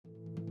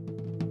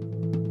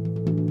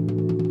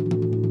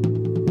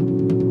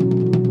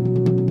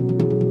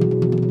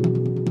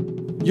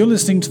You're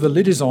listening to The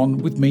Lid Is On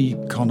with me,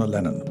 Connor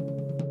Lennon.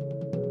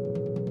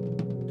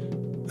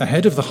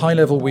 Ahead of the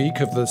high-level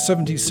week of the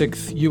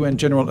 76th UN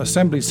General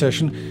Assembly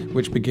session,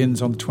 which begins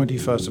on the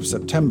 21st of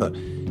September,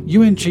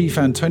 UN Chief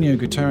António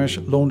Guterres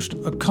launched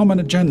a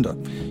common agenda,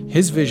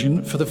 his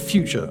vision for the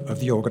future of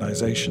the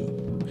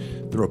organisation.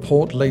 The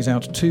report lays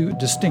out two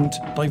distinct,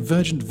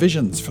 divergent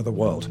visions for the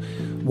world,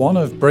 one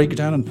of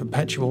breakdown and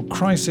perpetual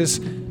crisis,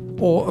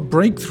 or a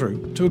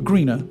breakthrough to a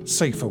greener,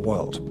 safer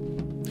world.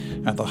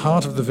 At the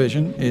heart of the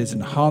vision is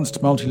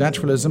enhanced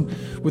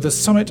multilateralism, with a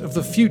summit of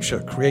the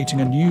future creating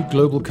a new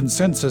global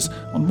consensus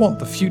on what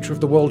the future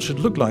of the world should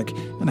look like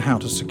and how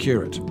to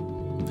secure it.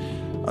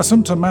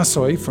 Assumpta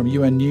Massoi from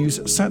UN News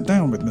sat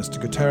down with Mr.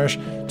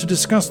 Guterres to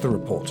discuss the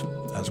report,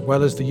 as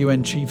well as the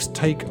UN chief's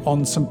take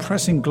on some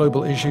pressing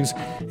global issues,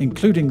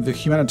 including the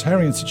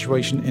humanitarian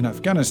situation in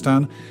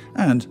Afghanistan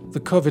and the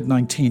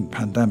COVID-19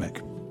 pandemic.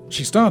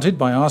 She started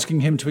by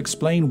asking him to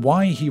explain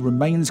why he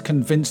remains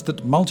convinced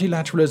that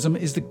multilateralism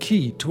is the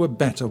key to a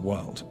better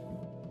world.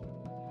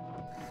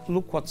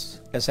 Look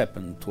what has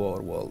happened to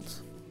our world.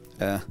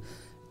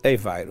 A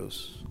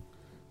virus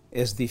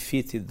has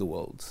defeated the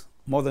world.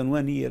 More than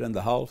 1 year and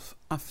a half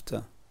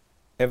after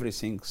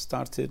everything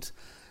started,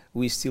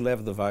 we still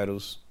have the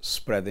virus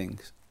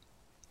spreading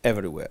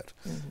everywhere.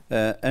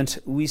 And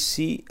we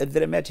see a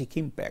dramatic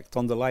impact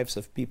on the lives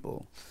of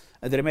people.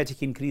 A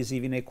dramatic increase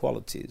in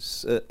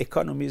inequalities,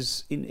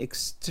 economies in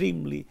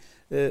extremely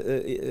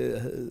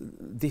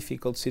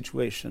difficult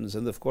situations,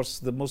 and of course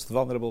the most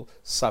vulnerable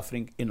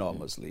suffering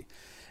enormously.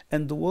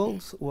 And the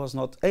world was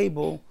not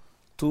able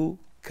to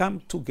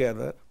come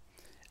together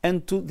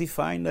and to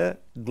define a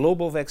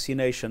global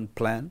vaccination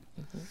plan,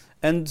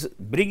 and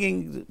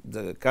bringing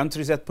the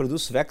countries that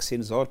produce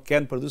vaccines or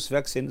can produce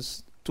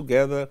vaccines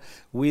together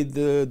with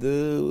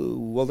the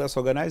World Health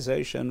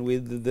Organization,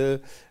 with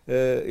the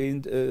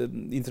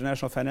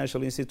international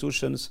financial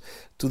institutions,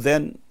 to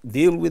then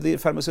deal with the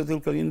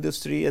pharmaceutical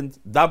industry and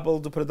double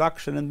the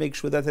production and make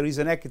sure that there is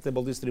an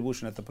equitable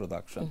distribution of the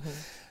production.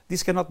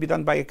 This cannot be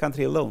done by a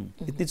country alone.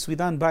 It needs to be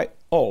done by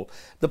all.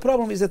 The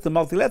problem is that the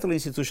multilateral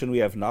institution we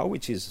have now,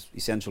 which is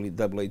essentially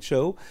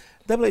WHO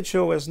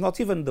has not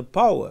even the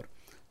power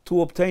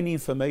to obtain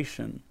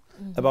information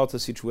about the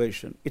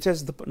situation. It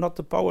has not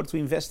the power to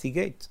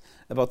investigate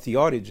about the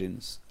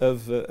origins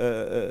of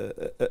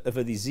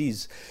a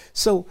disease.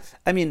 So,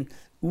 I mean,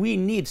 we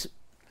need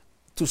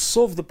to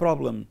solve the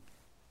problem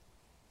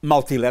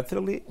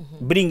multilaterally,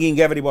 bringing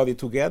everybody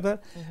together,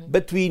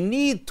 but we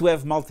need to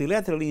have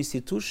multilateral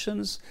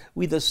institutions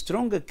with a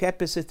stronger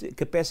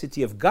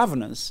capacity of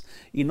governance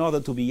in order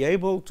to be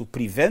able to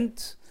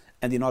prevent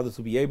and in order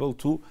to be able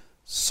to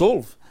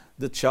solve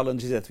the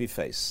challenges that we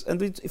face.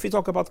 And if we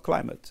talk about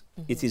climate,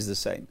 it is the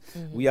same.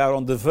 We are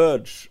on the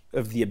verge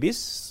of the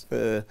abyss,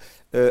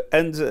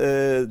 and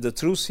the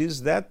truth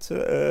is that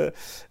the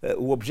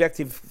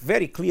objective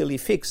very clearly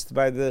fixed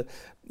by the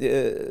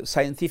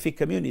scientific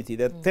community,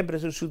 that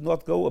temperature should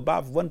not go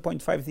above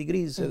 1.5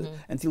 degrees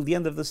until the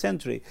end of the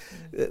century.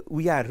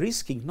 We are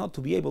risking not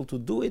to be able to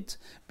do it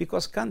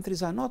because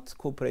countries are not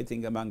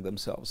cooperating among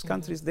themselves.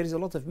 Countries, there is a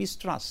lot of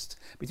mistrust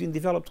between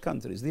developed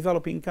countries,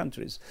 developing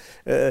countries.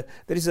 There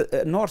is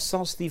a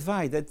north-south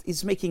divide that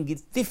is making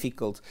it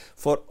difficult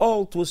for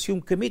all to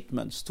assume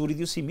commitments to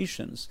reduce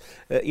emissions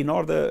in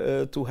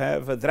order to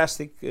have a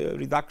drastic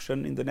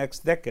reduction in the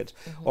next decade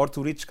or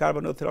to reach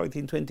carbon neutrality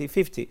in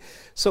 2050.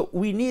 So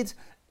we need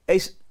a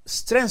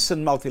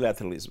strengthened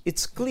multilateralism.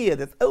 It's clear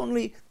that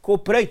only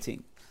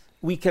cooperating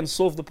we can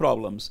solve the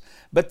problems.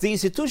 But the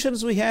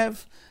institutions we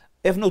have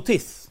no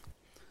teeth.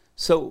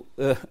 So,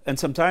 and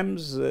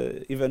sometimes,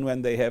 even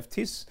when they have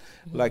teeth,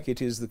 like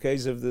it is the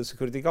case of the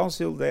Security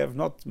Council, they have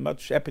not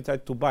much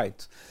appetite to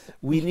bite.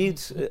 We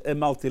need a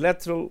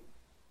multilateral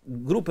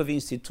group of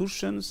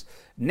institutions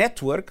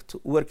networked,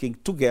 working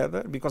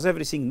together, because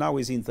everything now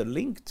is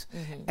interlinked,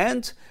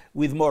 and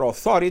with more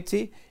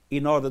authority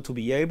in order to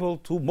be able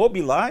to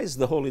mobilize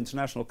the whole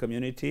international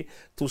community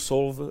to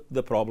solve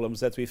the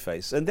problems that we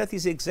face. And that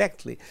is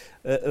exactly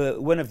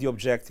one of the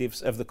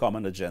objectives of the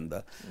common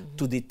agenda,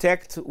 to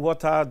detect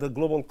what are the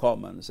global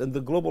commons and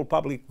the global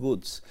public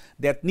goods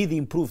that need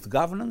improved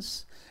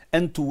governance,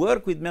 and to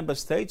work with member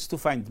states to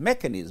find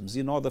mechanisms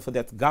in order for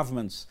that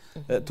governments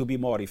to be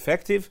more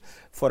effective,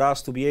 for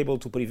us to be able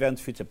to prevent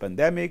future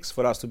pandemics,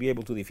 for us to be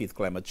able to defeat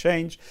climate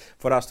change,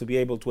 for us to be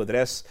able to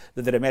address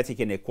the dramatic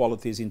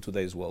inequalities in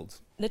today's world.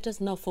 Let us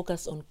now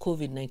focus on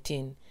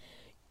COVID-19.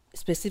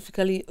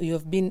 Specifically, you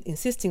have been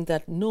insisting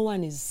that no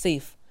one is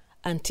safe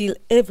until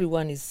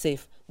everyone is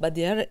safe. But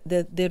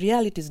the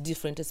reality is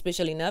different,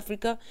 especially in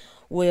Africa,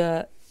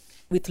 where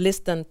with less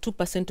than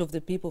 2% of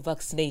the people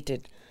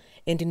vaccinated.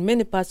 And in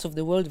many parts of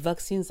the world,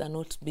 vaccines are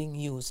not being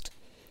used.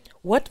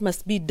 What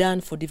must be done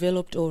for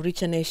developed or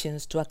richer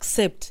nations to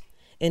accept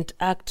and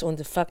act on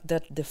the fact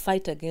that the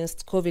fight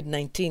against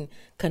COVID-19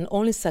 can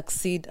only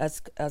succeed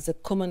as a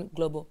common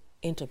global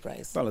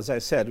enterprise? Well, as I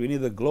said, we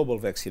need a global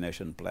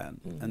vaccination plan,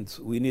 and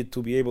we need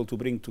to be able to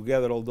bring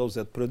together all those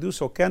that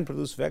produce or can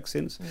produce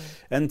vaccines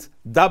and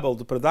double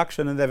the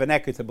production and have an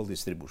equitable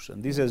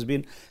distribution. This has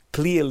been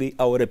clearly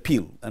our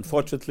appeal,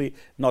 unfortunately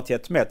not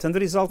yet met. And the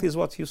result is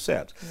what you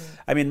said.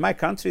 I mean, my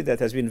country that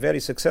has been very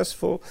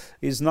successful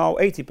is now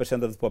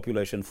 80% of the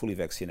population fully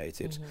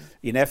vaccinated.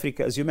 In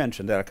Africa, as you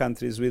mentioned, there are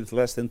countries with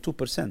less than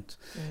 2%.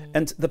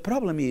 And the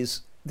problem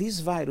is,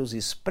 this virus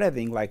is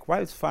spreading like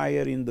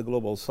wildfire in the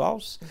global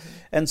south,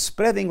 and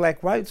spreading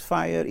like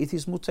wildfire, it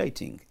is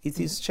mutating, it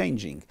is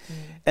changing.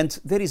 And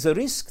there is a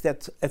risk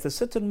that at a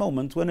certain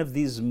moment, one of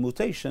these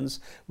mutations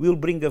will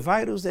bring a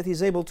virus that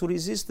is able to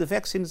resist the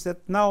vaccines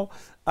that now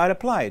are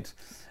applied.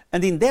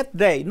 And in that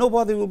day,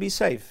 nobody will be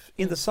safe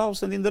in the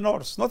south and in the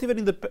north, not even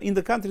in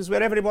the countries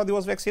where everybody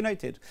was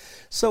vaccinated.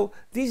 So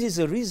this is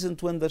a reason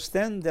to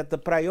understand that the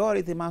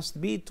priority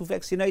must be to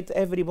vaccinate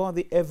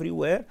everybody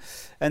everywhere.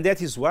 And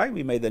that is why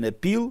we made an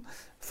appeal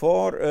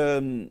for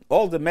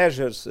all the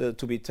measures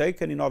to be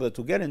taken in order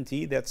to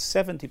guarantee that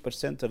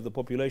 70% of the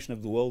population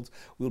of the world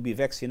will be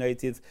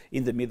vaccinated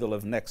in the middle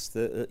of next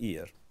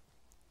year.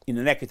 In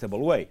an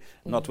equitable way,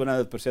 not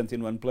 100%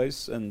 in one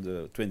place and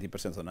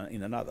 20%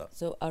 in another.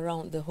 So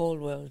around the whole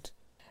world.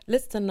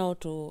 Let's turn now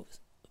to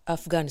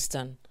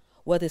Afghanistan,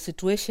 where the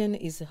situation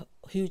is a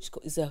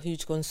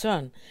huge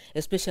concern,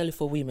 especially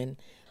for women.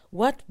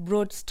 What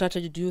broad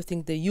strategy do you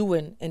think the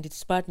UN and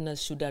its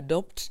partners should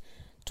adopt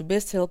to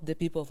best help the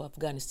people of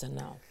Afghanistan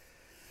now?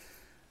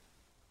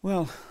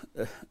 Well,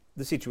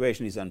 the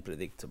situation is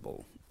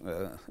unpredictable.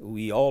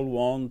 We all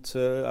want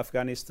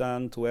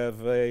Afghanistan to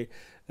have a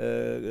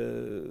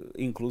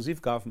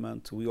inclusive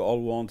government. We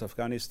all want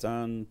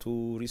Afghanistan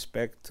to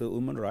respect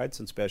human rights,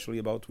 and especially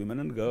about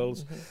women and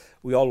girls.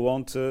 We all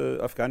want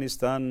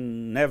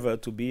Afghanistan never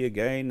to be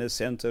again a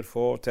center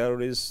for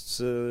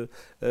terrorists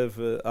of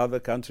other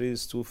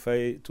countries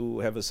to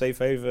have a safe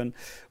haven.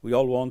 We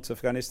all want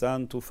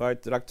Afghanistan to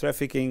fight drug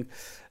trafficking.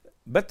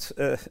 But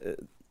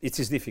it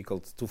is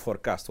difficult to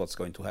forecast what's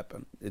going to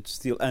happen. It's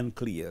still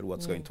unclear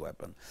what's going to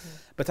happen.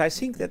 But I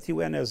think that the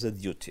UN has a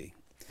duty.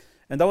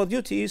 And our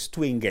duty is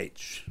to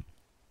engage.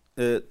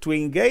 To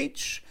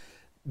engage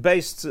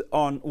based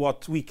on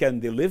what we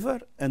can deliver.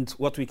 And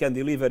what we can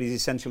deliver is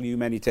essentially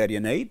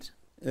humanitarian aid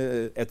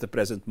at the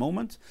present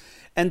moment.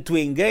 And to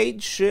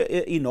engage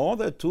in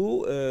order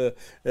to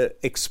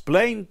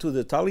explain to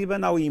the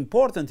Taliban how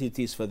important it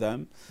is for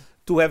them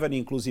to have an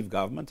inclusive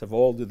government of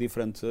all the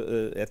different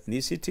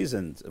ethnicities,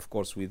 and of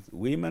course with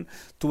women,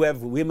 to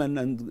have women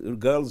and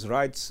girls'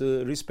 rights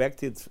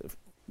respected.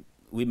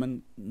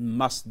 Women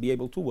must be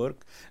able to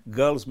work,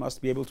 girls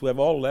must be able to have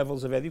all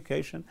levels of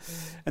education,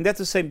 and at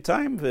the same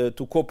time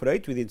to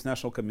cooperate with the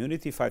international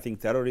community fighting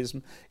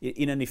terrorism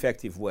in an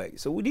effective way.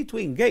 So we need to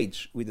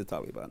engage with the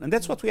Taliban, and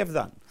that's what we have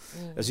done.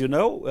 As you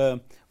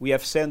know, we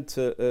have sent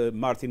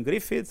Martin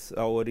Griffith,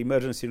 our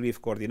emergency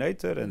relief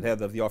coordinator and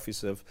head of the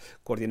Office of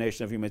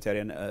Coordination of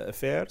Humanitarian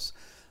Affairs,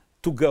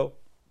 to go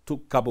to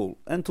Kabul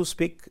and to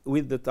speak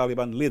with the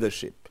Taliban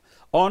leadership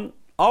on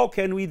how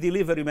can we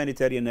deliver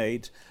humanitarian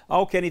aid?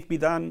 How can it be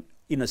done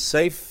in a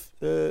safe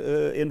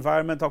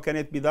environment? How can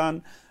it be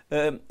done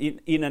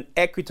in an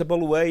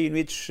equitable way in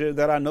which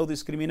there are no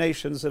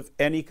discriminations of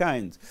any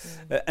kind?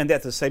 And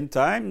at the same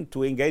time,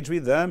 to engage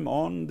with them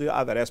on the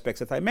other aspects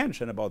that I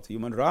mentioned about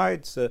human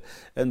rights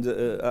and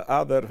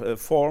other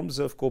forms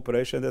of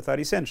cooperation that are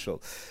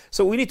essential.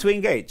 So we need to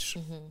engage.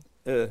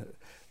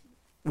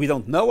 We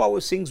don't know how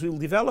things will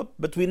develop,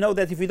 but we know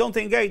that if we don't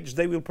engage,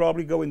 they will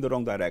probably go in the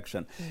wrong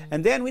direction.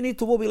 And then we need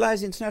to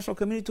mobilize the international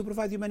community to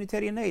provide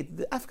humanitarian aid.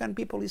 The Afghan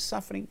people is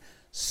suffering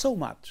so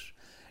much.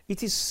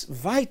 It is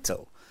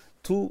vital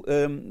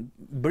to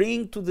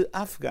bring to the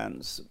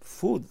Afghans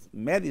food,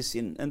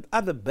 medicine, and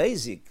other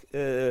basic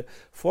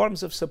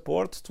forms of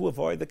support to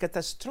avoid the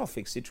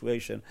catastrophic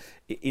situation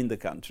in the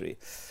country.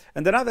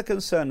 And another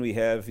concern we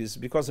have is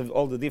because of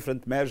all the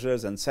different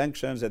measures and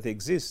sanctions that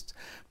exist,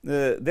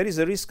 there is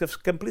a risk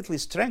of completely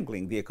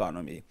strangling the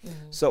economy.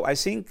 So I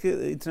think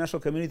the international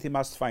community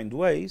must find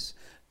ways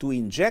to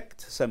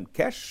inject some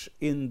cash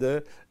in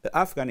the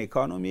Afghan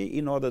economy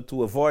in order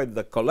to avoid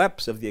the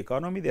collapse of the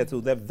economy that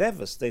would have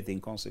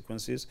devastating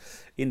consequences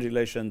in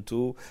relation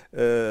to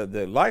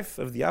the life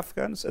of the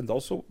Afghans, and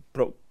also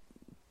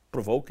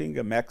provoking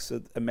a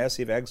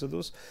massive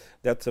exodus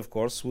that, of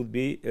course, would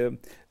be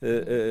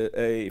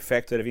a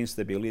factor of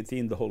instability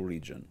in the whole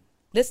region.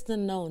 Let's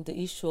turn now on the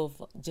issue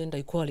of gender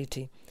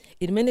equality.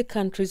 In many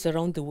countries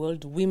around the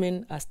world,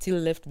 women are still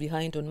left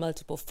behind on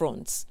multiple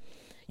fronts.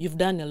 You've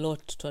done a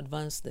lot to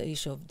advance the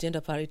issue of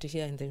gender parity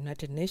here in the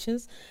United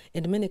Nations,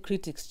 and many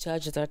critics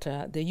charge that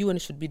the UN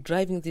should be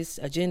driving this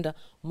agenda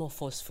more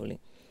forcefully.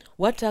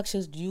 What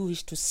actions do you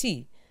wish to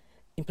see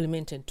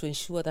implemented to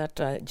ensure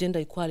that gender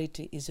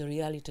equality is a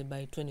reality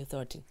by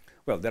 2030?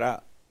 Well, there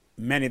are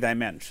many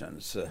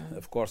dimensions.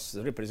 Of course,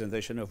 the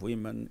representation of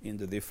women in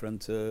the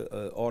different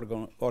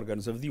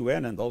organs of the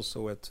UN and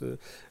also at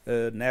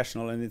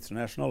national and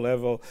international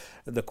level,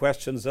 the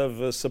questions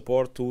of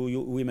support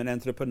to women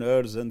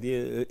entrepreneurs and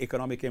the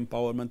economic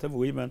empowerment of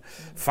women,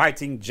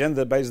 fighting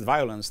gender-based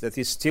violence that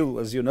is still,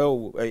 as you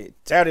know, a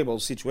terrible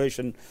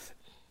situation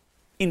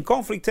in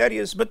conflict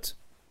areas, but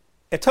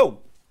at home.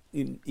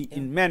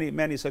 In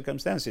many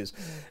circumstances,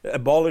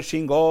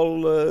 abolishing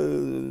all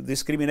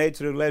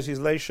discriminatory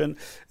legislation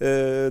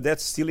that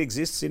still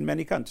exists in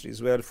many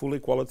countries where full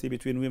equality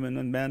between women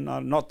and men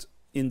are not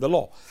in the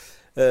law.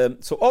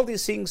 So all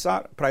these things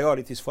are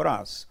priorities for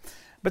us.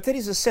 But there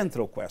is a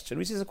central question,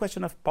 which is a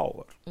question of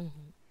power.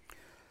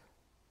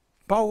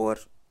 Power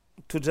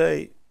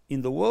today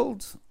in the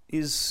world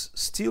is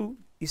still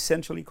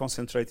essentially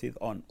concentrated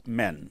on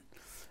men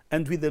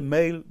and with a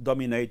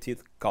male-dominated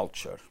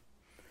culture.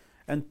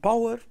 And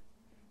power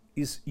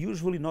is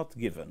usually not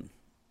given.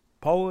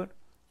 Power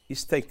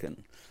is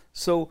taken.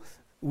 So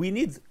we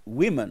need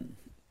women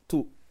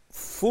to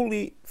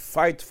fully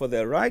fight for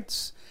their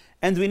rights,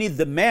 and we need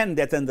the men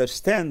that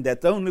understand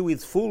that only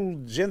with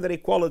full gender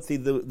equality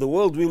the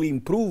world will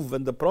improve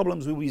and the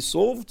problems will be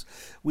solved.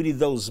 We need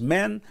those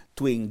men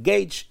to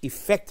engage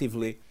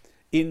effectively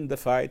in the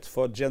fight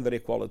for gender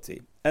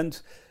equality. And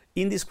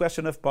in this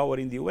question of power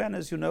in the UN,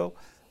 as you know,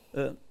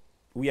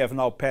 we have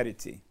now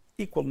parity.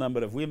 Equal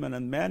number of women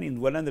and men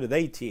in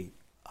 180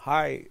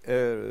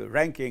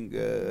 high-ranking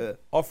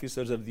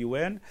officers of the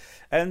UN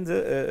and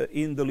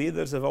in the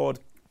leaders of our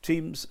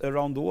teams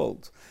around the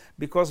world.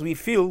 Because we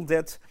feel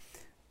that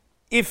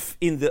if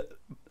in the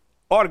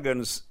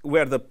organs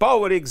where the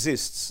power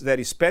exists there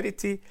is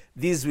parity,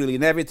 this will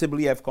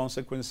inevitably have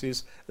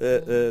consequences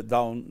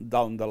down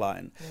the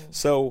line.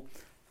 So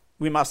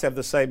we must have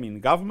the same in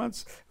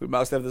governments, we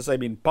must have the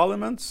same in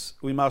parliaments,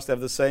 we must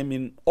have the same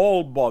in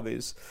all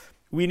bodies.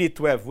 We need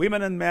to have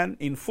women and men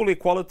in full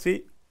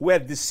equality where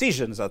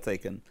decisions are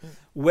taken,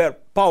 where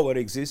power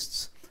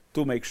exists,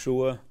 to make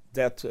sure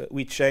that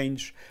we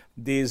change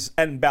this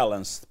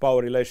unbalanced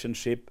power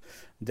relationship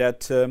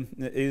that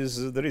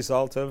is the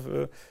result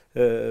of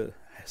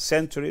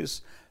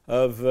centuries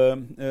of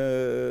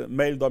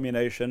male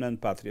domination and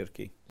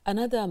patriarchy.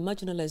 Another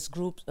marginalized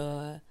group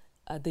are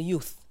the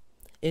youth,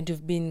 and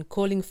you've been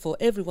calling for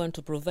everyone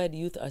to provide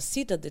youth a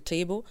seat at the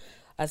table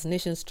as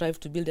nations strive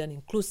to build an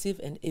inclusive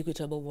and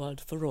equitable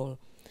world for all.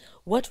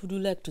 What would you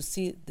like to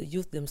see the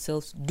youth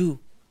themselves do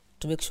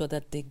to make sure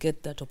that they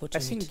get that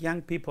opportunity? I think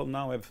young people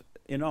now have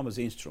enormous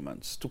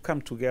instruments to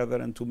come together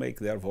and to make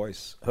their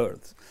voice heard.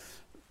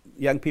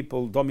 Young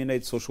people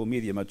dominate social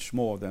media much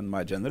more than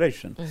my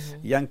generation.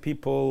 Young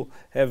people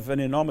have an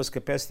enormous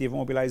capacity of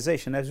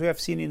mobilization, as we have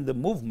seen in the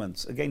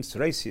movements against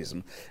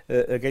racism,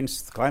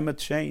 against climate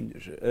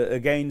change,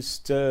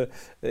 against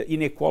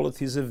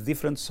inequalities of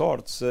different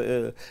sorts,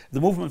 the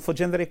movement for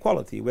gender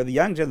equality, where the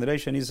young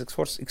generation is, of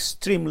course,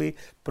 extremely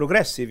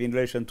progressive in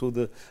relation to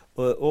the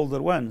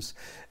older ones.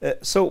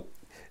 So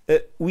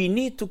we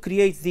need to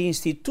create the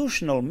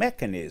institutional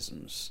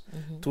mechanisms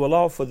to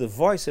allow for the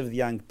voice of the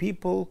young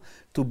people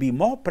to be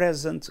more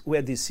present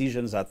where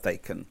decisions are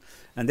taken.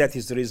 And that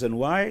is the reason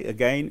why,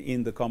 again,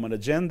 in the Common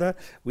Agenda,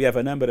 we have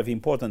a number of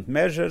important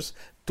measures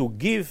to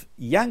give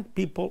young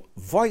people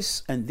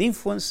voice and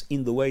influence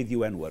in the way the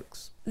UN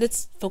works.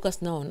 Let's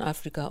focus now on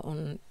Africa,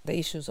 on the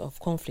issues of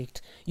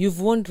conflict. You've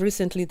warned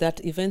recently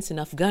that events in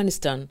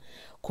Afghanistan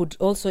could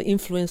also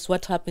influence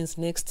what happens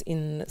next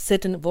in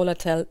certain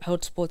volatile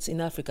hotspots in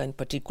Africa in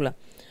particular,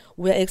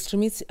 where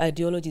extremist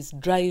ideology is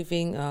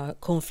driving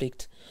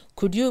conflict.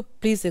 Could you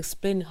please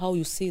explain how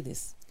you see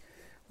this?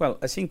 Well,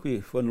 I think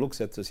if one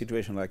looks at a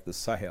situation like the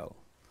Sahel,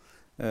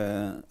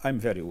 I'm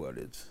very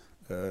worried.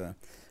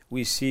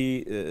 We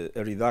see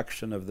a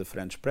reduction of the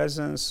French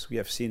presence. We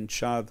have seen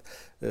Chad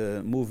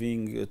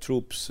moving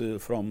troops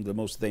from the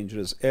most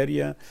dangerous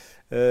area.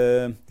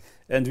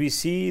 And we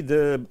see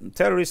the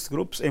terrorist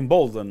groups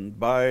emboldened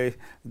by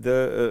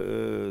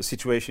the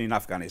situation in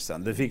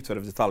Afghanistan, the victory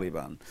of the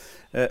Taliban.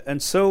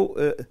 And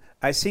so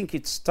I think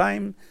it's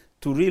time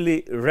to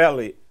really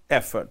rally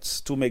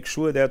efforts to make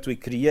sure that we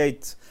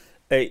create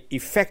an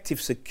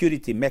effective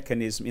security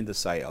mechanism in the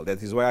Sahel.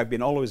 That is why I've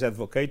been always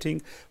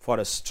advocating for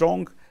a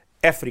strong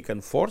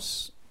African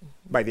force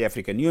by the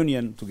African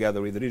Union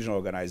together with regional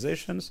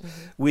organizations,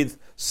 with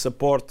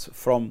support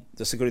from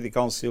the Security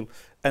Council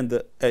and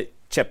the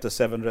Chapter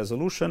 7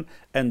 resolution,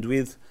 and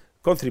with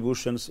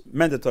contributions,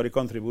 mandatory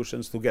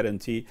contributions to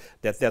guarantee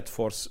that that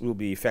force will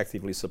be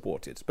effectively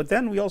supported. But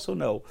then we also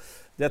know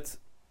that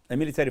a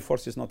military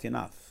force is not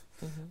enough.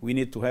 We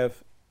need to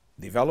have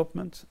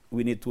development,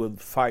 we need to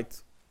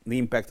fight the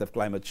impact of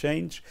climate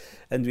change,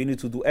 and we need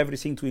to do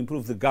everything to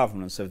improve the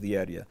governance of the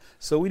area.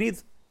 So we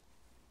need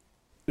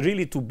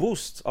really to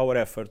boost our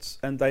efforts,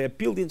 and I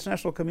appeal the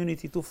international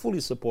community to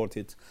fully support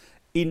it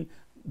in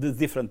the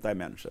different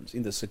dimensions,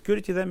 in the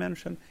security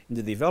dimension, in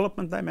the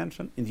development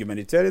dimension, in the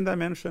humanitarian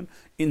dimension,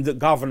 in the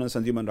governance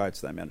and human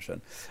rights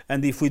dimension.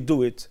 And if we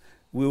do it,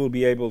 we will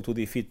be able to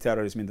defeat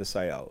terrorism in the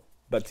Sahel.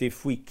 But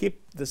if we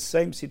keep the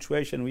same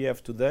situation we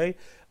have today,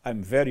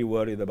 I'm very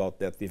worried about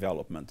that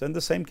development. And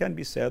the same can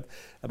be said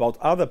about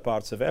other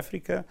parts of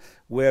Africa,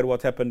 where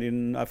what happened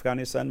in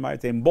Afghanistan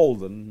might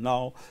embolden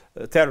now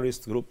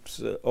terrorist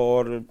groups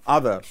or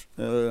other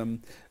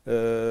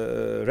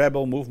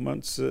rebel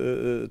movements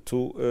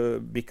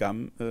to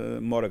become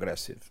more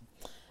aggressive.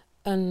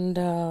 And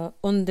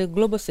on the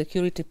global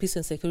security, peace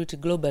and security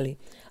globally,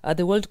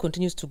 the world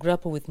continues to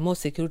grapple with more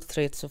security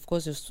threats. Of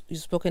course,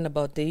 you've spoken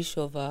about the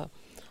issue of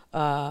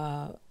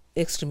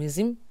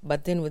extremism,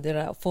 but then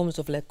there are forms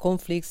of like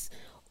conflicts,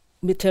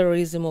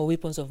 terrorism, or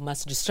weapons of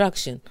mass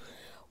destruction.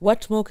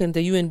 What more can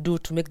the UN do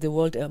to make the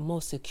world a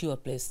more secure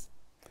place?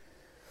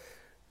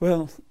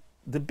 Well,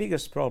 the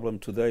biggest problem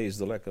today is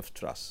the lack of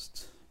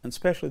trust, and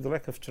especially the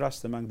lack of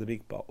trust among the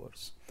big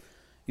powers.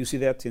 You see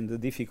that in the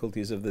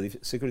difficulties of the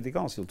Security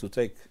Council to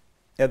take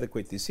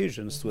adequate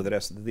decisions to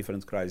address the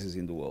different crises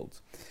in the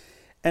world.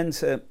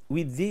 And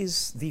with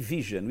this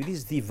division, with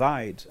this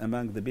divide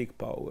among the big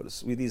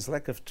powers, with this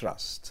lack of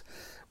trust,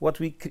 what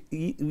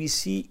we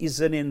see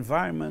is an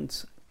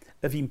environment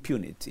of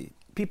impunity.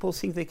 People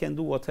think they can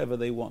do whatever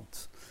they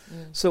want.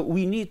 So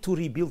we need to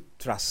rebuild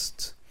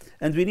trust.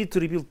 And we need to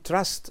rebuild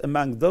trust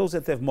among those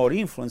that have more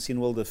influence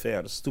in world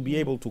affairs to be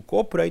able to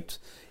cooperate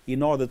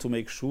in order to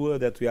make sure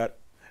that we are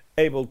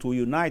able to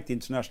unite the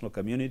international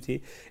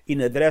community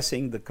in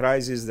addressing the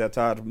crises that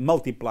are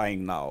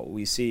multiplying now.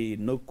 We see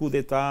no coup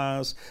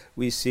d'etats,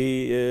 we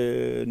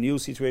see new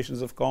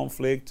situations of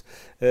conflict,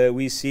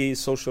 we see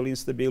social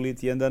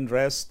instability and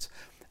unrest,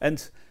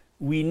 and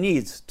we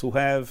need to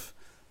have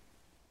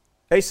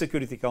a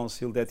Security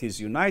Council that is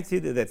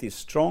united, that is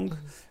strong,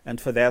 and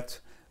for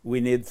that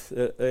we need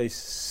a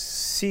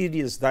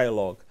serious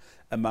dialogue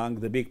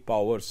among the big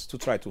powers to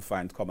try to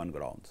find common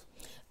ground.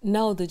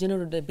 Now the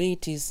general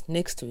debate is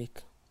next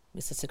week,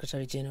 Mr.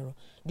 Secretary General.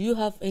 Do you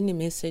have any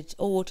message,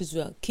 or what is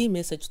your key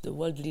message to the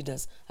world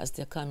leaders as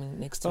they're coming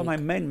next week? My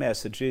main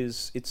message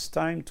is it's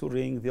time to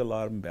ring the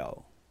alarm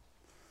bell.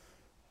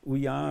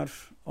 We are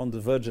on the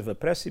verge of a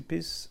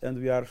precipice and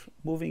we are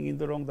moving in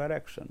the wrong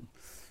direction.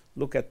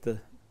 Look at the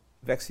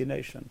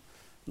vaccination.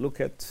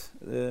 Look at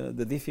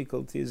the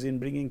difficulties in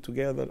bringing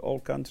together all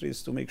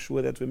countries to make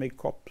sure that we make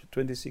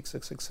COP26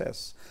 a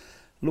success.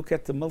 Look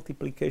at the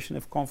multiplication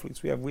of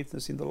conflicts we have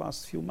witnessed in the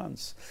last few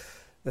months.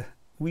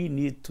 We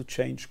need to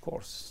change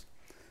course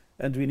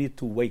and we need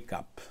to wake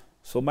up.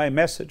 So my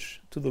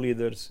message to the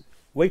leaders,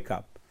 wake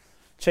up,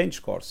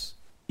 change course,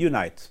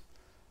 unite,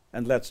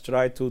 and let's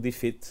try to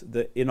defeat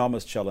the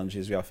enormous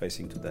challenges we are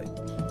facing today.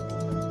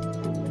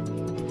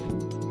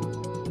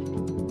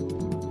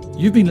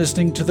 You've been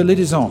listening to The Lid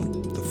Is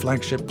On, the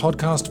flagship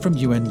podcast from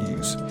UN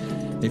News.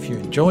 If you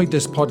enjoyed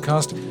this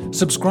podcast,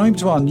 subscribe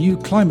to our new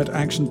climate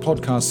action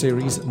podcast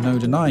series, No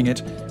Denying It,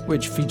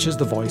 which features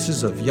the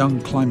voices of young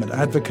climate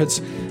advocates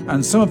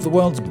and some of the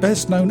world's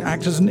best-known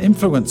actors and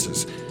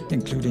influencers,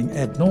 including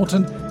Ed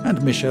Norton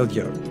and Michelle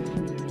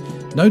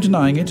Yeoh. No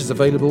Denying It is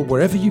available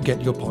wherever you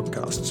get your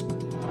podcasts.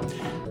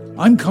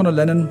 I'm Conor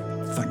Lennon.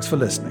 Thanks for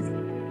listening.